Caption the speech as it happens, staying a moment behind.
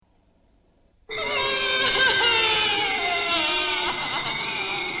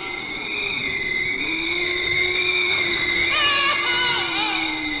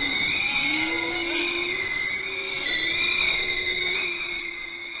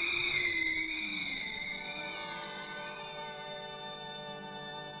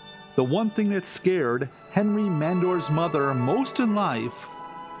the one thing that scared Henry Mandor's mother most in life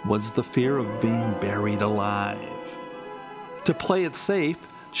was the fear of being buried alive. To play it safe,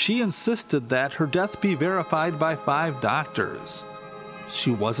 she insisted that her death be verified by 5 doctors.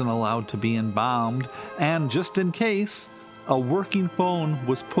 She wasn't allowed to be embalmed, and just in case, a working phone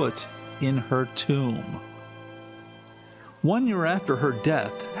was put in her tomb. 1 year after her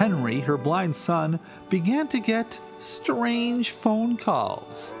death, Henry, her blind son, began to get strange phone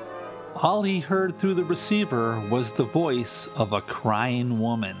calls. All he heard through the receiver was the voice of a crying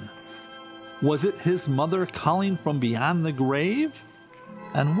woman. Was it his mother calling from beyond the grave?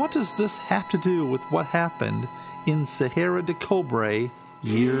 And what does this have to do with what happened in Sierra de Cobre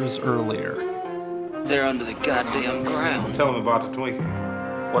years earlier? They're under the goddamn ground. Tell them about the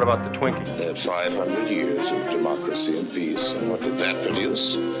Twinkie. What about the Twinkie? They had 500 years of democracy and peace. And what did that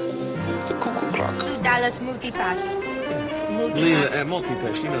produce? The cuckoo clock. $2 multipass.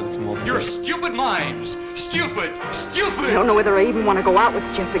 Multipass. You know this multipass. You're stupid minds. Stupid. I don't know whether I even want to go out with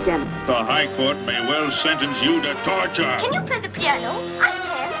Jeff again. The High Court may well sentence you to torture. Can you play the piano? I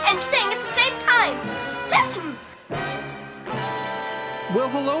can, and sing at the same time. Listen. Well,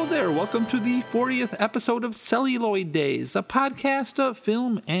 hello there. Welcome to the 40th episode of Celluloid Days, a podcast of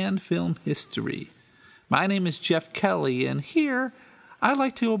film and film history. My name is Jeff Kelly, and here I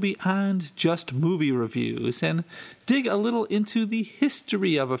like to go beyond just movie reviews and dig a little into the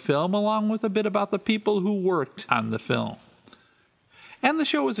history of a film, along with a bit about the people who worked on the film. And the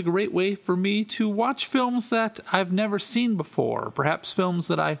show is a great way for me to watch films that I've never seen before, perhaps films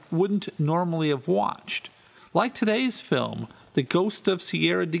that I wouldn't normally have watched, like today's film, The Ghost of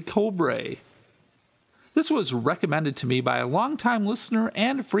Sierra de Cobre. This was recommended to me by a longtime listener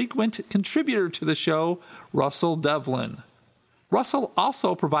and frequent contributor to the show, Russell Devlin. Russell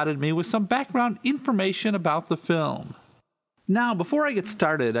also provided me with some background information about the film. Now, before I get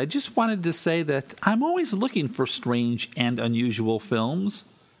started, I just wanted to say that I'm always looking for strange and unusual films.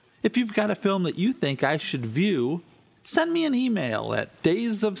 If you've got a film that you think I should view, send me an email at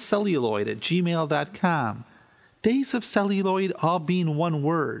daysofcelluloid@gmail.com. Days of Celluloid all being one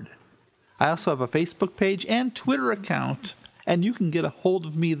word. I also have a Facebook page and Twitter account, and you can get a hold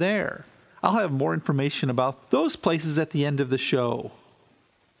of me there. I'll have more information about those places at the end of the show.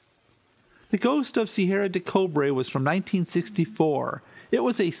 The Ghost of Sierra de Cobre was from 1964. It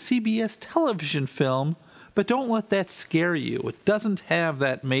was a CBS television film, but don't let that scare you. It doesn't have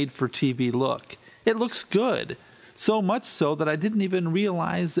that made-for-TV look. It looks good, so much so that I didn't even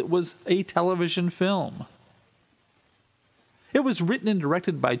realize it was a television film. It was written and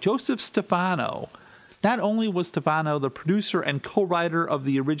directed by Joseph Stefano. Not only was Stefano the producer and co-writer of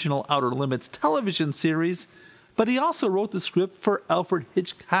the original Outer Limits television series, but he also wrote the script for Alfred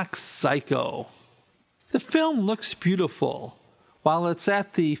Hitchcock's Psycho. The film looks beautiful. While it's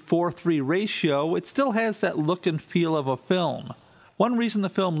at the 4:3 ratio, it still has that look and feel of a film. One reason the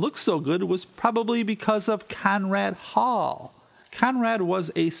film looks so good was probably because of Conrad Hall. Conrad was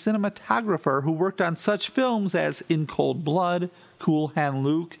a cinematographer who worked on such films as In Cold Blood, Cool Hand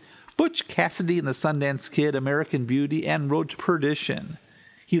Luke, Butch Cassidy and the Sundance Kid, American Beauty, and Road to Perdition.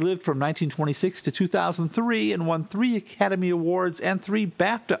 He lived from 1926 to 2003 and won 3 Academy Awards and 3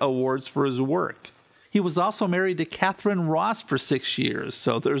 BAFTA Awards for his work. He was also married to Catherine Ross for 6 years,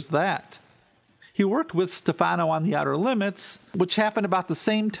 so there's that. He worked with Stefano on The Outer Limits, which happened about the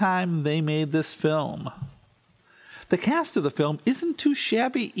same time they made this film. The cast of the film isn't too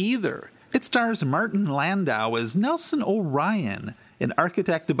shabby either. It stars Martin Landau as Nelson O'Ryan, an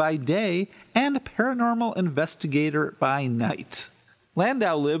architect by day and a paranormal investigator by night.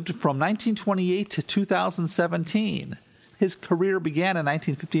 Landau lived from 1928 to 2017. His career began in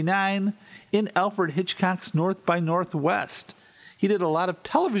 1959 in Alfred Hitchcock's North by Northwest. He did a lot of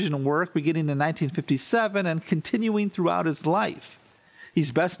television work beginning in 1957 and continuing throughout his life. He's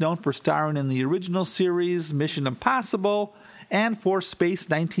best known for starring in the original series Mission Impossible and for Space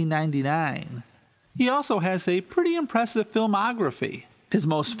 1999. He also has a pretty impressive filmography. His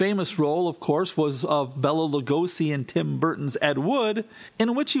most famous role, of course, was of Bela Lugosi in Tim Burton's Ed Wood,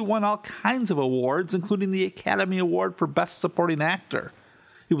 in which he won all kinds of awards, including the Academy Award for Best Supporting Actor.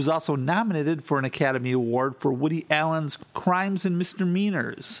 He was also nominated for an Academy Award for Woody Allen's Crimes and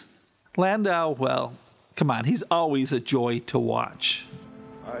Misdemeanors. Landau, well, come on, he's always a joy to watch.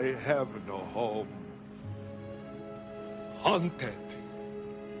 I have no home. Haunted.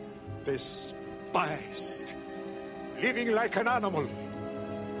 Despised. Living like an animal.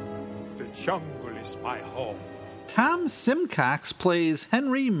 The jungle is my home. Tom Simcox plays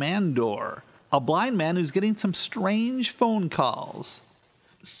Henry Mandor, a blind man who's getting some strange phone calls.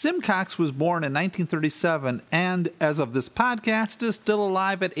 Simcox was born in 1937 and, as of this podcast, is still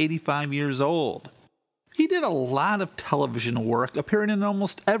alive at 85 years old. He did a lot of television work, appearing in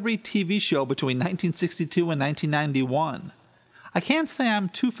almost every TV show between 1962 and 1991. I can't say I'm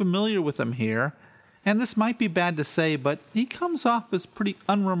too familiar with him here, and this might be bad to say, but he comes off as pretty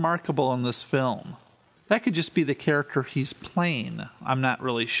unremarkable in this film. That could just be the character he's playing. I'm not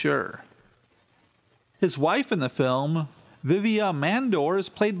really sure. His wife in the film, Vivia Mandor, is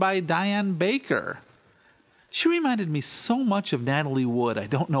played by Diane Baker. She reminded me so much of Natalie Wood, I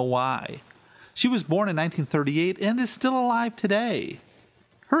don't know why. She was born in 1938 and is still alive today.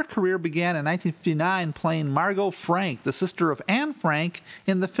 Her career began in 1959 playing Margot Frank, the sister of Anne Frank,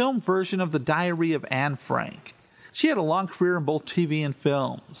 in the film version of The Diary of Anne Frank. She had a long career in both TV and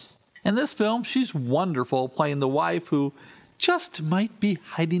films. In this film, she's wonderful, playing the wife who just might be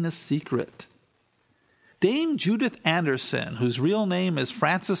hiding a secret. Dame Judith Anderson, whose real name is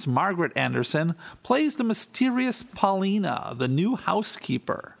Frances Margaret Anderson, plays the mysterious Paulina, the new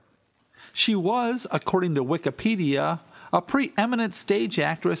housekeeper. She was, according to Wikipedia, a preeminent stage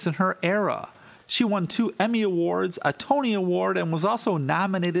actress in her era. She won 2 Emmy Awards, a Tony Award, and was also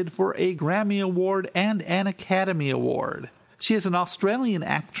nominated for a Grammy Award and an Academy Award. She is an Australian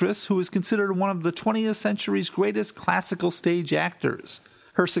actress who is considered one of the 20th century's greatest classical stage actors.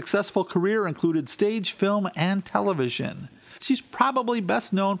 Her successful career included stage, film, and television. She's probably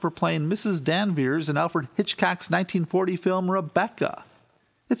best known for playing Mrs. Danvers in Alfred Hitchcock's 1940 film Rebecca.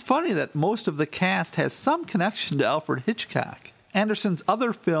 It's funny that most of the cast has some connection to Alfred Hitchcock. Anderson's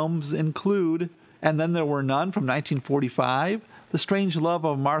other films include And Then There Were None from 1945, The Strange Love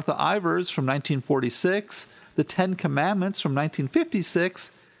of Martha Ivers from 1946, The 10 Commandments from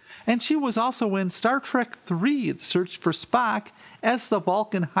 1956, and she was also in Star Trek III, The Search for Spock, as the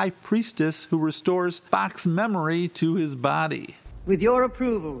Vulcan High Priestess who restores Spock's memory to his body. With your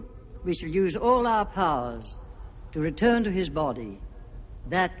approval, we shall use all our powers to return to his body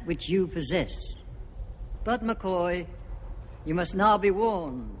that which you possess. But, McCoy, you must now be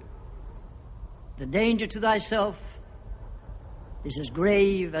warned. The danger to thyself is as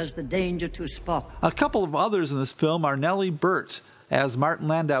grave as the danger to Spock. A couple of others in this film are Nellie Burt as Martin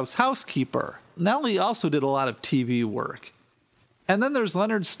Landau's housekeeper. Nellie also did a lot of TV work. And then there's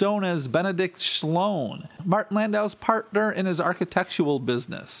Leonard Stone as Benedict Sloan, Martin Landau's partner in his architectural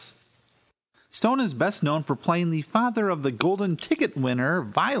business. Stone is best known for playing the father of the Golden Ticket winner,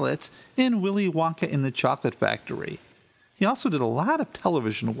 Violet, in Willy Wonka in the Chocolate Factory. He also did a lot of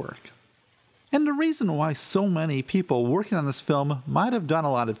television work. And the reason why so many people working on this film might have done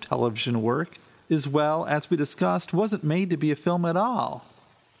a lot of television work is, well, as we discussed, wasn't made to be a film at all.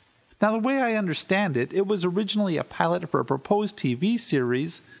 Now, the way I understand it, it was originally a pilot for a proposed TV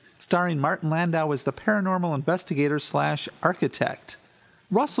series starring Martin Landau as the paranormal investigator/architect.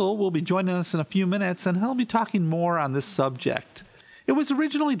 Russell will be joining us in a few minutes, and he'll be talking more on this subject. It was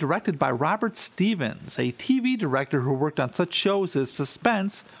originally directed by Robert Stevens, a TV director who worked on such shows as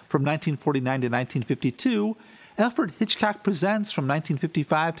Suspense from 1949 to 1952, Alfred Hitchcock Presents from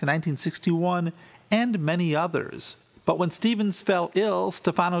 1955 to 1961, and many others. But when Stevens fell ill,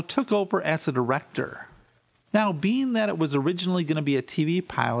 Stefano took over as a director. Now, being that it was originally going to be a TV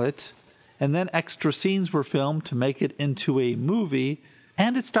pilot, and then extra scenes were filmed to make it into a movie,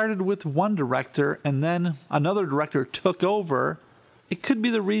 and it started with one director, and then another director took over, it could be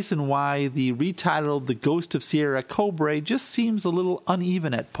the reason why the retitled The Ghost of Sierra de Cobre just seems a little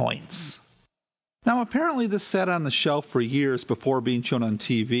uneven at points. Now, apparently this sat on the shelf for years before being shown on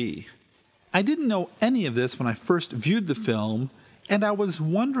TV. I didn't know any of this when I first viewed the film, and I was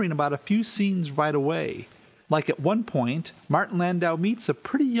wondering about a few scenes right away. Like at one point, Martin Landau meets a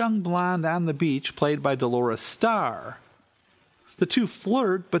pretty young blonde on the beach played by Dolores Starr. The two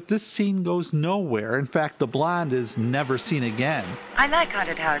flirt, but this scene goes nowhere. In fact, the blonde is never seen again. I like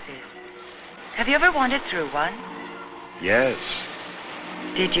haunted houses. Have you ever wandered through one? Yes.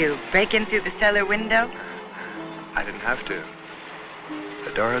 Did you break in through the cellar window? I didn't have to.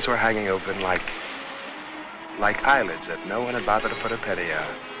 The doors were hanging open like eyelids that no one had bothered to put a penny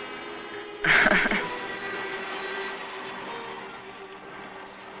on.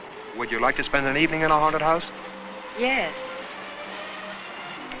 Would you like to spend an evening in a haunted house? Yes.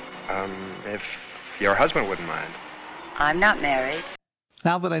 If your husband wouldn't mind. I'm not married.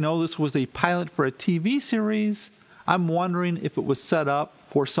 Now that I know this was a pilot for a TV series, I'm wondering if it was set up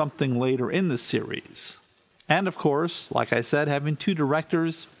for something later in the series. And of course, like I said, having two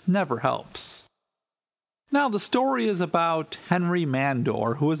directors never helps. Now the story is about Henry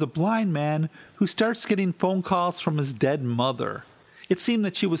Mandor, who is a blind man who starts getting phone calls from his dead mother. It seemed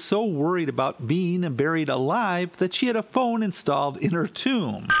that she was so worried about being buried alive that she had a phone installed in her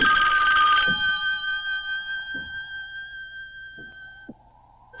tomb.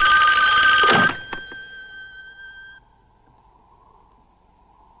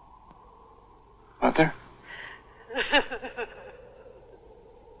 Mother?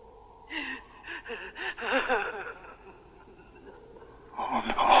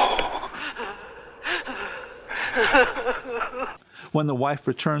 When the wife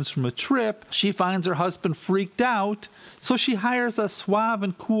returns from a trip, she finds her husband freaked out, so she hires a suave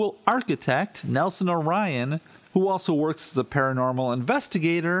and cool architect, Nelson Orion, who also works as a paranormal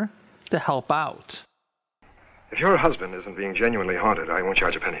investigator, to help out. If your husband isn't being genuinely haunted, I won't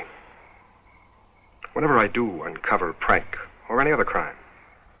charge a penny. Whenever I do uncover a prank or any other crime,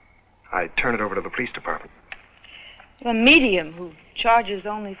 I turn it over to the police department. A medium who charges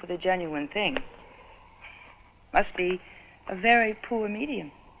only for the genuine thing must be a very poor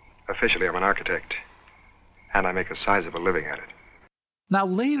medium. Officially, I'm an architect, and I make a sizable living at it. Now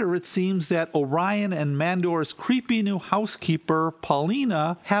later, it seems that Orion and Mandor's creepy new housekeeper,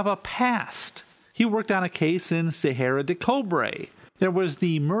 Paulina, have a past. He worked on a case in Sierra de Cobre. There was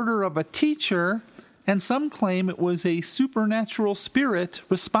the murder of a teacher, and some claim it was a supernatural spirit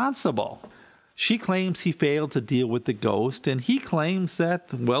responsible. She claims he failed to deal with the ghost, and he claims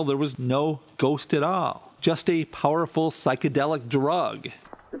that, well, there was no ghost at all, just a powerful psychedelic drug.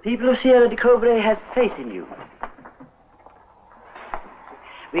 The people of Sierra de Cobre had faith in you.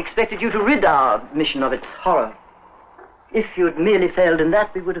 We expected you to rid our mission of its horror. If you had merely failed in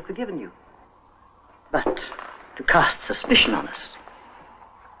that, we would have forgiven you. But to cast suspicion on us,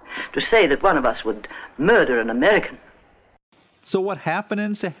 to say that one of us would murder an American. So what happened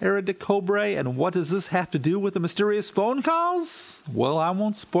in Sierra de Cobre, and what does this have to do with the mysterious phone calls? Well, I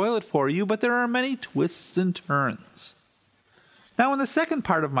won't spoil it for you, but there are many twists and turns. Now, in the second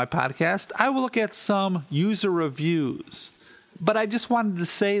part of my podcast, I will look at some user reviews. But I just wanted to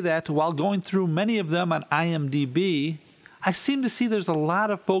say that while going through many of them on IMDb, I seem to see there's a lot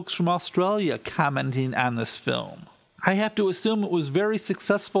of folks from Australia commenting on this film. I have to assume it was very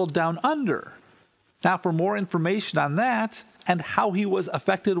successful down under. Now, for more information on that, and how he was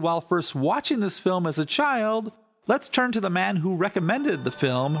affected while first watching this film as a child, let's turn to the man who recommended the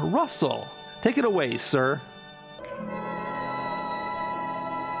film, Russell. Take it away, sir.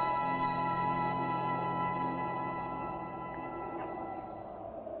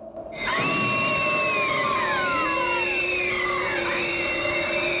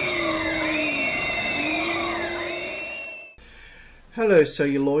 Hello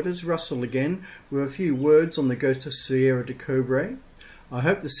celluloiders, Russell again, with a few words on the ghost of Sierra de Cobre. I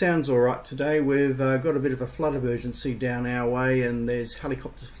hope the sound's alright today. We've got a bit of a flood emergency down our way and there's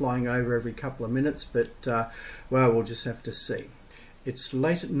helicopters flying over every couple of minutes, but well, we'll just have to see. It's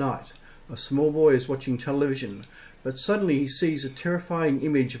late at night. A small boy is watching television, but suddenly he sees a terrifying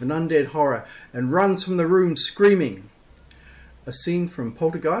image of an undead horror and runs from the room screaming. A scene from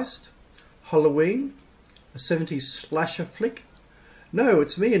Poltergeist? Halloween? A 70s slasher flick? No,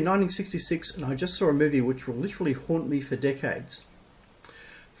 it's me in 1966 and I just saw a movie which will literally haunt me for decades.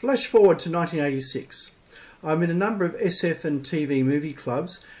 Flash forward to 1986. I'm in a number of SF and TV movie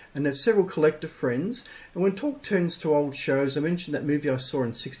clubs and have several collective friends, and when talk turns to old shows I mention that movie I saw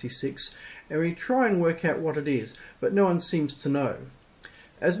in 66 and we try and work out what it is, but no one seems to know.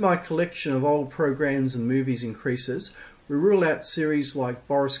 As my collection of old programs and movies increases, we rule out series like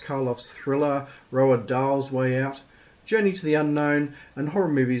Boris Karloff's Thriller, Roald Dahl's Way Out, Journey to the Unknown, and horror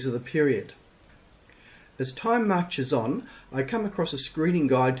movies of the period. As time marches on, I come across a screening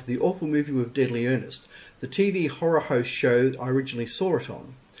guide to the awful movie with Deadly Ernest, the TV horror host show I originally saw it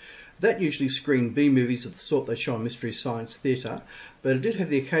on. That usually screened B-movies of the sort they show on Mystery Science Theatre, but it did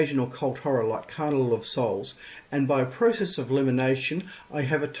have the occasional cult horror like Carnival of Souls, and by a process of elimination I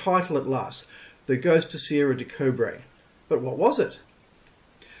have a title at last, The Ghost of Sierra de Cobre. But what was it?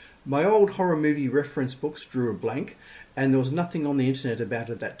 My old horror movie reference books drew a blank, and there was nothing on the internet about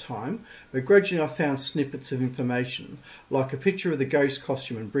it at that time, but gradually I found snippets of information, like a picture of the ghost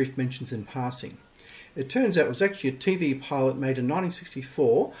costume and brief mentions in passing. It turns out it was actually a TV pilot made in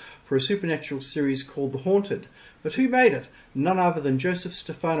 1964 for a supernatural series called The Haunted. But who made it? None other than Joseph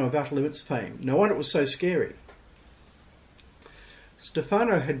Stefano of Outer Limits fame. No wonder it was so scary.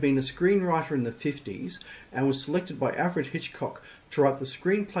 Stefano had been a screenwriter in the 50s and was selected by Alfred Hitchcock to write the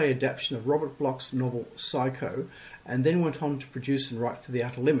screenplay adaptation of Robert Bloch's novel Psycho, and then went on to produce and write for The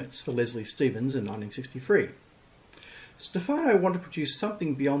Outer Limits for Leslie Stevens in 1963. Stefano wanted to produce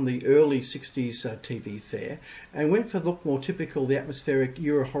something beyond the early 60s TV fare and went for the look more typical of the atmospheric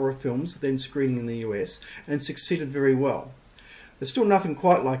Euro horror films then screening in the US, and succeeded very well. There's still nothing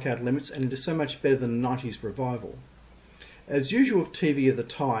quite like Outer Limits, and it is so much better than the 90s revival. As usual with TV of the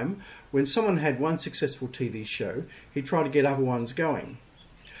time, when someone had one successful TV show, he'd try to get other ones going.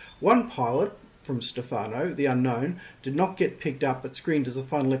 One pilot, from Stefano, The Unknown, did not get picked up but screened as the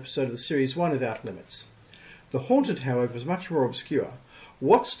final episode of the Series 1 of Outer Limits. The Haunted, however, was much more obscure.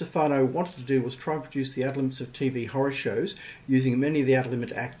 What Stefano wanted to do was try and produce the Outer Limits of TV horror shows, using many of the Outer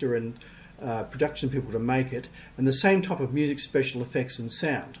Limit actor and production people to make it, and the same type of music, special effects and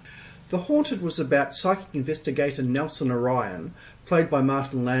sound. The Haunted was about psychic investigator Nelson Orion, played by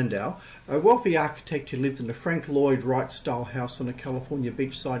Martin Landau, a wealthy architect who lived in a Frank Lloyd Wright-style house on a California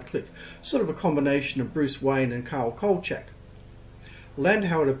beachside cliff, sort of a combination of Bruce Wayne and Carl Kolchak.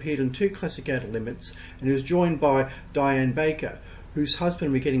 Landau had appeared in 2 classic Outer Limits, and he was joined by Diane Baker, whose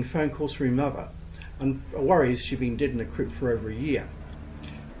husband was getting phone calls from her mother, and worries she'd been dead in a crypt for over a year.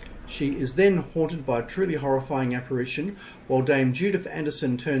 She is then haunted by a truly horrifying apparition, while Dame Judith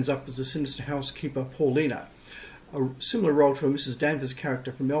Anderson turns up as the sinister housekeeper Paulina, a similar role to a Mrs. Danvers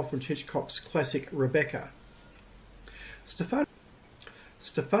character from Alfred Hitchcock's classic Rebecca.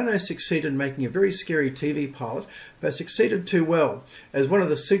 Stefano succeeded in making a very scary TV pilot, but succeeded too well, as one of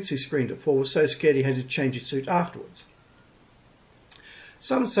the suits he screened it for was so scared he had to change his suit afterwards.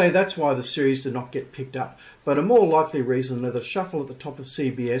 Some say that's why the series did not get picked up, but a more likely reason that the shuffle at the top of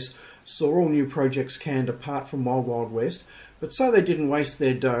CBS saw all new projects canned apart from Wild Wild West, but so they didn't waste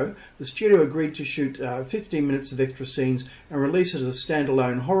their dough, the studio agreed to shoot 15 minutes of extra scenes and release it as a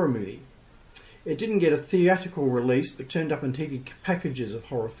standalone horror movie. It didn't get a theatrical release, but turned up in TV packages of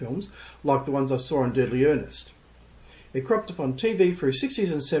horror films, like the ones I saw in Deadly Earnest. It cropped up on TV through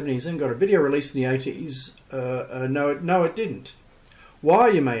 60s and 70s and got a video release in the 80s. No, it didn't. Why,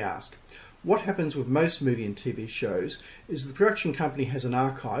 you may ask? What happens with most movie and TV shows is the production company has an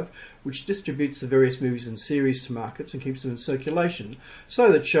archive which distributes the various movies and series to markets and keeps them in circulation,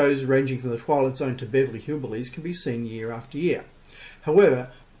 so that shows ranging from The Twilight Zone to Beverly Hillbillies can be seen year after year. However,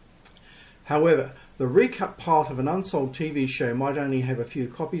 the recut pilot of an unsold TV show might only have a few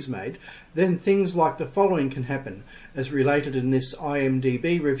copies made, then things like the following can happen, as related in this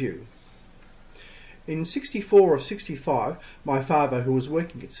IMDb review. In 64 or 65, my father, who was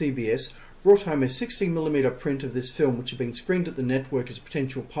working at CBS, brought home a 60mm print of this film which had been screened at the network as a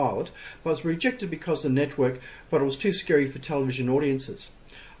potential pilot, but was rejected because the network thought it was too scary for television audiences.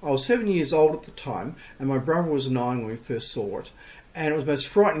 I was 7 years old at the time, and my brother was 9 when we first saw it, and it was the most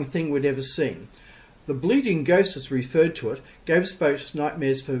frightening thing we'd ever seen. The bleeding ghost, as we referred to it, gave us both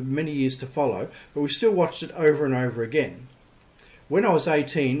nightmares for many years to follow, but we still watched it over and over again. When I was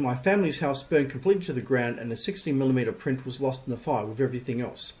 18, my family's house burned completely to the ground and the 60mm print was lost in the fire with everything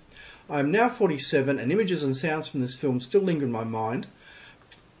else. I am now 47 and images and sounds from this film still linger in my mind.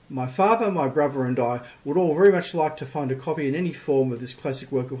 My father, my brother and I would all very much like to find a copy in any form of this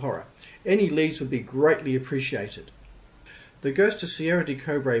classic work of horror. Any leads would be greatly appreciated. The Ghost of Sierra de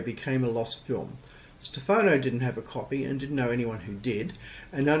Cobre became a lost film. Stefano didn't have a copy and didn't know anyone who did,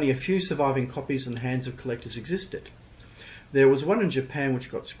 and only a few surviving copies in the hands of collectors existed. There was one in Japan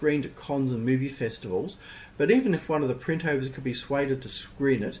which got screened at cons and movie festivals, but even if one of the printovers could be swayed to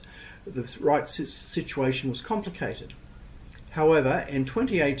screen it, the right situation was complicated. However, in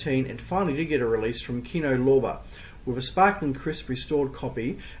 2018 it finally did get a release from Kino Lorber, with a sparkling crisp restored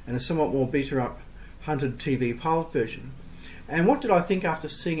copy and a somewhat more beaten-up hunted TV pilot version. And what did I think after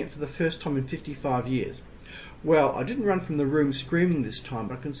seeing it for the first time in 55 years? Well, I didn't run from the room screaming this time,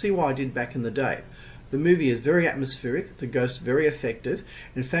 but I can see why I did back in the day. The movie is very atmospheric, the ghost very effective.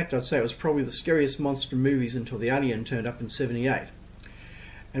 In fact, I'd say it was probably the scariest monster movies until The Alien turned up in 78.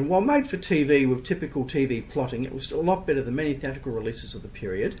 And while made for TV with typical TV plotting, it was still a lot better than many theatrical releases of the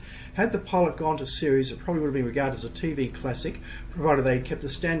period. Had the pilot gone to series, it probably would have been regarded as a TV classic, provided they had kept the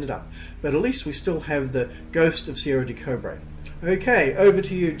standard up. But at least we still have the Ghost of Sierra de Cobre. Okay, over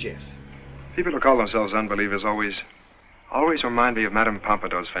to you, Jeff. People who call themselves unbelievers always remind me of Madame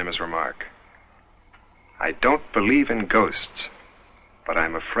Pompadour's famous remark. I don't believe in ghosts, but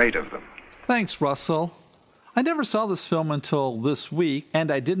I'm afraid of them. Thanks, Russell. I never saw this film until this week,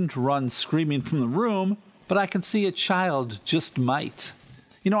 and I didn't run screaming from the room, but I can see a child just might.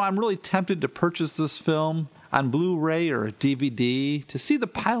 You know, I'm really tempted to purchase this film on Blu-ray or DVD to see the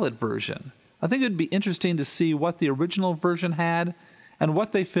pilot version. I think it would be interesting to see what the original version had and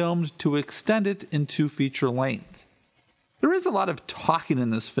what they filmed to extend it into feature length. There is a lot of talking in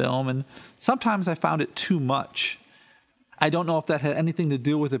this film, and sometimes I found it too much. I don't know if that had anything to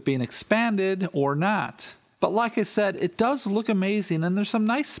do with it being expanded or not. But like I said, it does look amazing, and there's some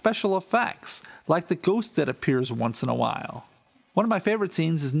nice special effects, like the ghost that appears once in a while. One of my favorite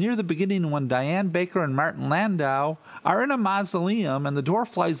scenes is near the beginning when Diane Baker and Martin Landau are in a mausoleum and the door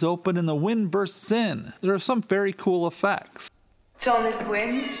flies open and the wind bursts in. There are some very cool effects. It's only the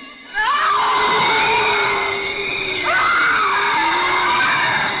wind.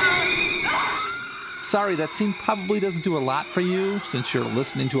 Sorry, that scene probably doesn't do a lot for you since you're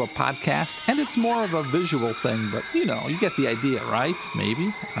listening to a podcast, and it's more of a visual thing, but you get the idea, right?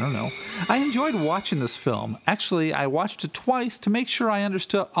 Maybe. I don't know. I enjoyed watching this film. Actually, I watched it twice to make sure I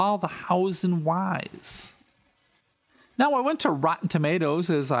understood all the hows and whys. Now, I went to Rotten Tomatoes,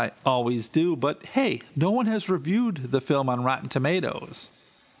 as I always do, but hey, no one has reviewed the film on Rotten Tomatoes.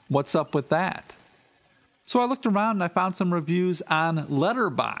 What's up with that? So I looked around and I found some reviews on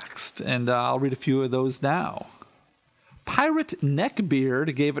Letterboxd, and I'll read a few of those now. Pirate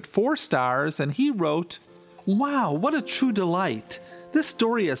Neckbeard gave it 4 stars, and he wrote, "Wow, what a true delight. This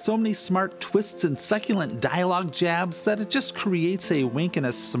story has so many smart twists and succulent dialogue jabs that it just creates a wink and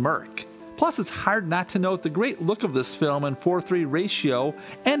a smirk. Plus, it's hard not to note the great look of this film in 4:3 ratio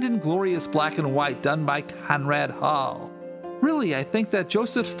and in glorious black and white done by Conrad Hall. Really, I think that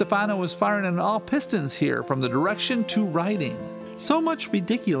Joseph Stefano was firing on all pistons here, from the direction to writing. So much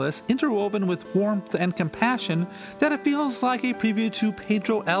ridiculous interwoven with warmth and compassion that it feels like a preview to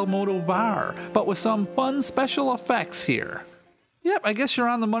Pedro Almodovar, but with some fun special effects here." Yep, I guess you're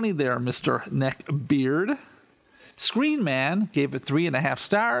on the money there, Mr. Neckbeard. Screen Man gave it 3.5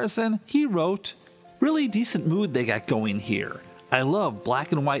 stars, and he wrote, "Really decent mood they got going here. I love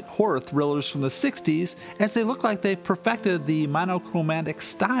black and white horror thrillers from the 60s, as they look like they've perfected the monochromatic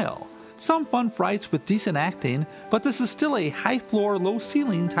style. Some fun frights with decent acting, but this is still a high floor, low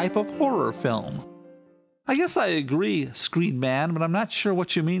ceiling type of horror film." I guess I agree, Screen Man, but I'm not sure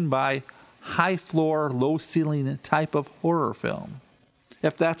what you mean by high floor, low ceiling type of horror film.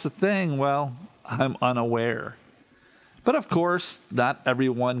 If that's a thing, well, I'm unaware. But of course, not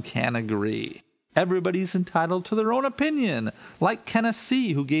everyone can agree. Everybody's entitled to their own opinion, like Kenneth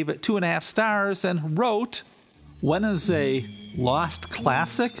C., who gave it 2.5 stars and wrote, "When is a lost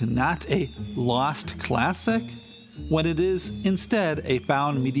classic not a lost classic? When it is instead a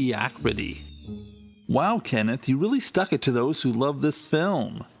found mediocrity." Wow, Kenneth, you really stuck it to those who love this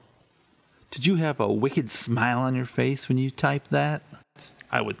film. Did you have a wicked smile on your face when you typed that?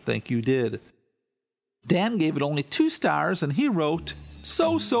 I would think you did. Dan gave it only 2 stars and he wrote,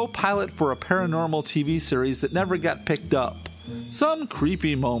 "So-so pilot for a paranormal TV series that never got picked up. Some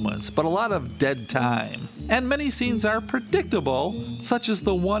creepy moments, but a lot of dead time. And many scenes are predictable, such as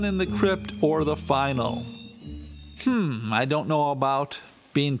the one in the crypt or the final." I don't know about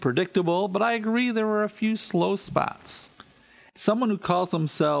being predictable, but I agree there were a few slow spots. Someone who calls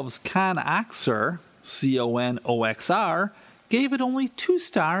themselves Conoxer, Conoxr, gave it only 2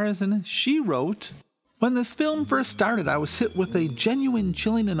 stars, and she wrote, "When this film first started, I was hit with a genuine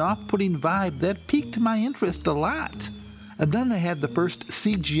chilling and off-putting vibe that piqued my interest a lot. And then they had the first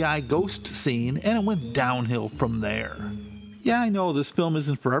CGI ghost scene, and it went downhill from there." Yeah, I know this film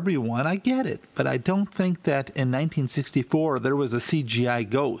isn't for everyone, I get it, but I don't think that in 1964 there was a CGI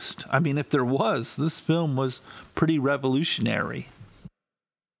ghost. I mean, if there was, this film was pretty revolutionary.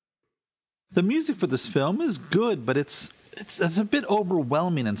 The music for this film is good, but it's a bit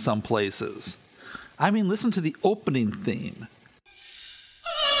overwhelming in some places. I mean, listen to the opening theme.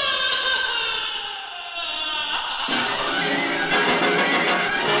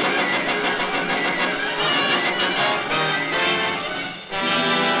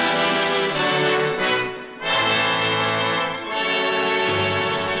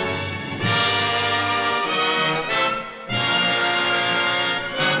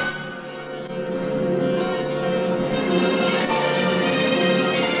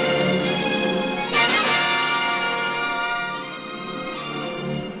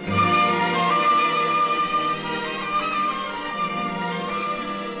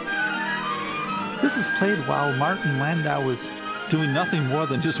 This is played while Martin Landau is doing nothing more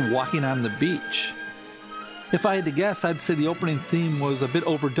than just walking on the beach. If I had to guess, I'd say the opening theme was a bit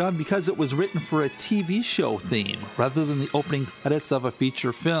overdone because it was written for a TV show theme rather than the opening credits of a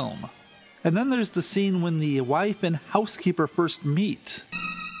feature film. And then there's the scene when the wife and housekeeper first meet.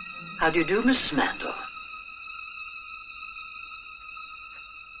 "How do you do, Mrs. Mandel?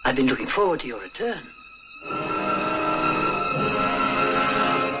 I've been looking forward to your return."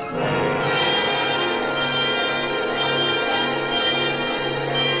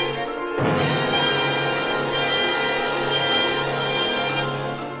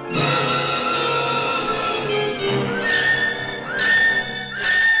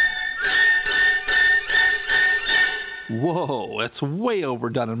 Whoa, that's way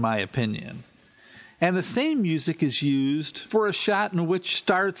overdone in my opinion. And the same music is used for a shot in which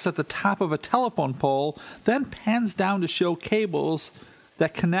starts at the top of a telephone pole, then pans down to show cables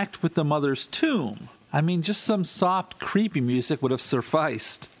that connect with the mother's tomb. I mean, just some soft, creepy music would have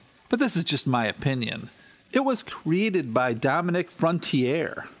sufficed. But this is just my opinion. It was created by Dominic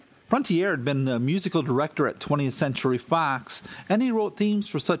Frontiere. Frontiere had been the musical director at 20th Century Fox, and he wrote themes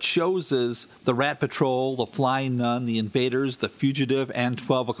for such shows as The Rat Patrol, The Flying Nun, The Invaders, The Fugitive, and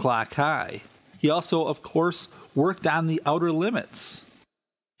 12 O'Clock High. He also, of course, worked on The Outer Limits.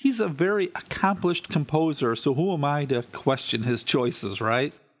 He's a very accomplished composer, so who am I to question his choices,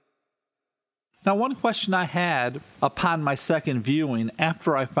 right? Now, one question I had upon my second viewing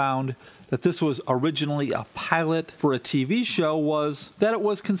after I found that this was originally a pilot for a TV show was that it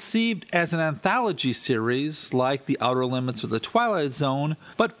was conceived as an anthology series like The Outer Limits or The Twilight Zone,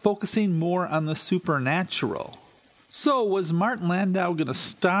 but focusing more on the supernatural. So, was Martin Landau going to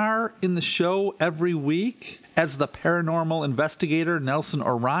star in the show every week as the paranormal investigator Nelson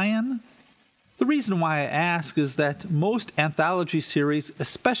Orion? The reason why I ask is that most anthology series,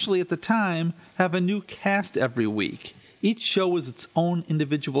 especially at the time, have a new cast every week. Each show is its own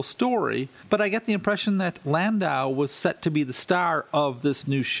individual story, but I get the impression that Landau was set to be the star of this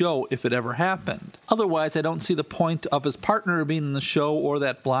new show if it ever happened. Otherwise, I don't see the point of his partner being in the show or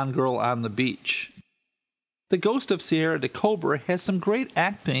that blonde girl on the beach. The Ghost of Sierra de Cobre has some great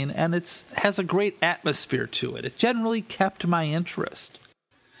acting, and it has a great atmosphere to it. It generally kept my interest.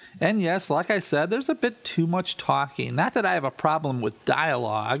 And yes, like I said, there's a bit too much talking. Not that I have a problem with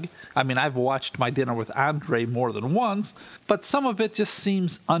dialogue. I mean, I've watched My Dinner with Andre more than once, but some of it just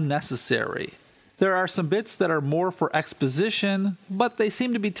seems unnecessary. There are some bits that are more for exposition, but they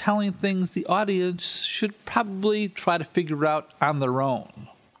seem to be telling things the audience should probably try to figure out on their own.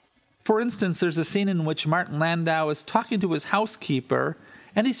 For instance, there's a scene in which Martin Landau is talking to his housekeeper,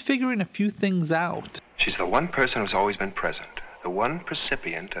 and he's figuring a few things out. She's the one person who's always been present, the one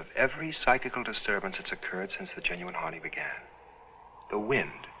recipient of every psychical disturbance that's occurred since the genuine haunting began. The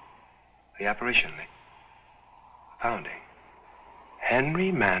wind, the apparition, the pounding.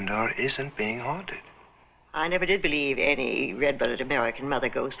 Henry Mandor isn't being haunted. I never did believe any red-blooded American mother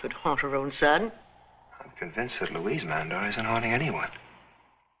ghost would haunt her own son. I'm convinced that Louise Mandor isn't haunting anyone.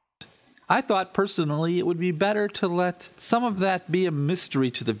 I thought personally it would be better to let some of that be a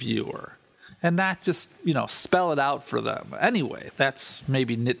mystery to the viewer and not just, spell it out for them. Anyway, that's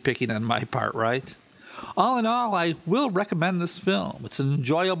maybe nitpicking on my part, right? All in all, I will recommend this film. It's an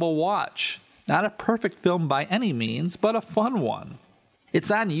enjoyable watch. Not a perfect film by any means, but a fun one. It's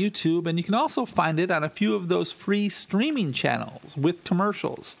on YouTube, and you can also find it on a few of those free streaming channels with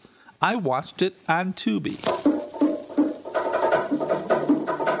commercials. I watched it on Tubi.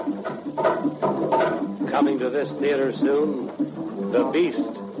 Coming to this theater soon, The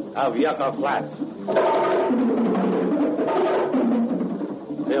Beast of Yucca Flats.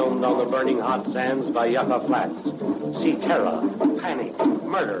 Filmed on the burning hot sands by Yucca Flats. See terror, panic,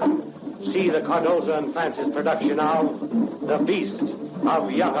 murder. See the Cardoza and Francis production of The Beast of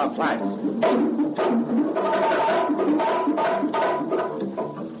Yucca Flats.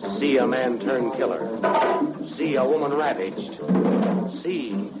 See a man turn killer. See a woman ravaged.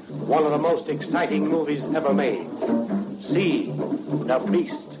 See one of the most exciting movies ever made. See The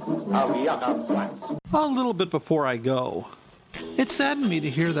Beast of Yucca Flats. A little bit before I go, it saddened me to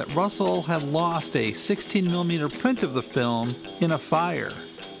hear that Russell had lost a 16mm print of the film in a fire.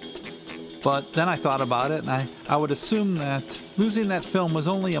 But then I thought about it, and I would assume that losing that film was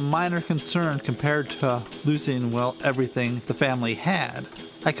only a minor concern compared to losing, everything the family had.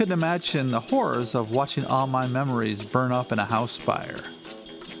 I couldn't imagine the horrors of watching all my memories burn up in a house fire.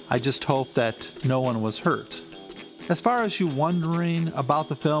 I just hope that no one was hurt. As far as you wondering about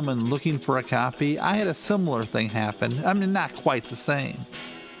the film and looking for a copy, I had a similar thing happen. I mean, not quite the same.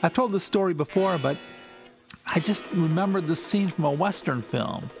 I've told this story before, but I just remembered this scene from a Western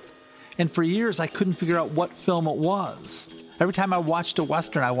film. And for years, I couldn't figure out what film it was. Every time I watched a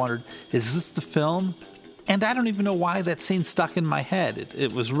Western, I wondered, is this the film? And I don't even know why that scene stuck in my head.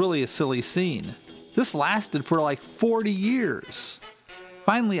 It was really a silly scene. This lasted for like 40 years.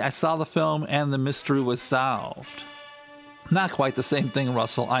 Finally, I saw the film and the mystery was solved. Not quite the same thing,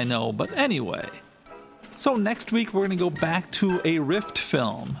 Russell, I know, but anyway. So next week, we're going to go back to a Rift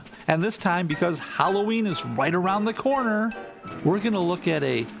film. And this time, because Halloween is right around the corner, we're going to look at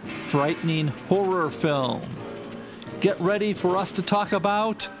a frightening horror film. Get ready for us to talk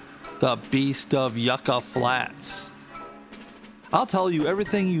about The Beast of Yucca Flats. I'll tell you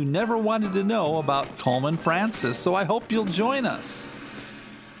everything you never wanted to know about Coleman Francis, so I hope you'll join us.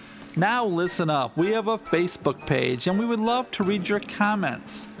 Now listen up, we have a Facebook page and we would love to read your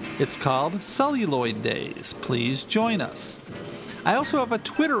comments. It's called Celluloid Days. Please join us. I also have a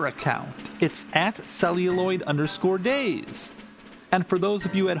Twitter account. It's at celluloid_days. And for those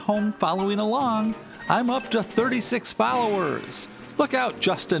of you at home following along, I'm up to 36 followers. Look out,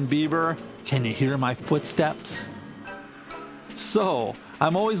 Justin Bieber. Can you hear my footsteps? So,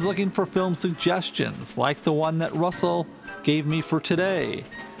 I'm always looking for film suggestions, like the one that Russell gave me for today.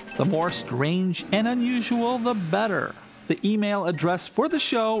 The more strange and unusual, the better. The email address for the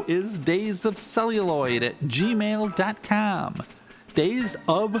show is daysofcelluloid@gmail.com. Days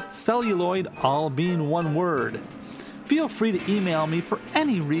of Celluloid, all being one word. Feel free to email me for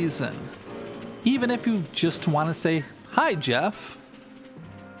any reason. Even if you just want to say, "Hi, Jeff."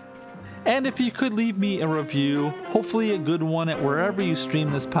 And if you could leave me a review, hopefully a good one at wherever you stream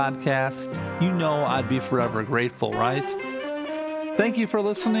this podcast, you know I'd be forever grateful, right? Thank you for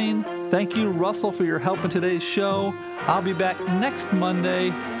listening. Thank you, Russell, for your help in today's show. I'll be back next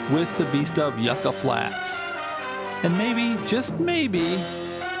Monday with the Beast of Yucca Flats. And maybe, just maybe,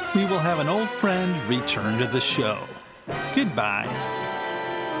 we will have an old friend return to the show. Goodbye.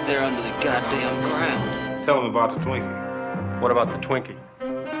 They're under the goddamn ground. Tell them about the Twinkie. What about the Twinkie?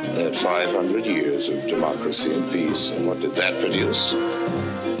 500 years of democracy and peace. And what did that produce?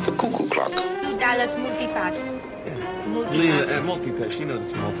 The cuckoo clock. $2 multipass. Lena, multipass. You know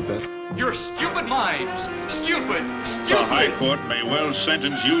this multipass. Your stupid minds. Stupid. The High Court may well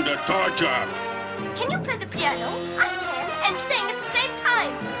sentence you to torture. Can you play the piano? I can. And sing at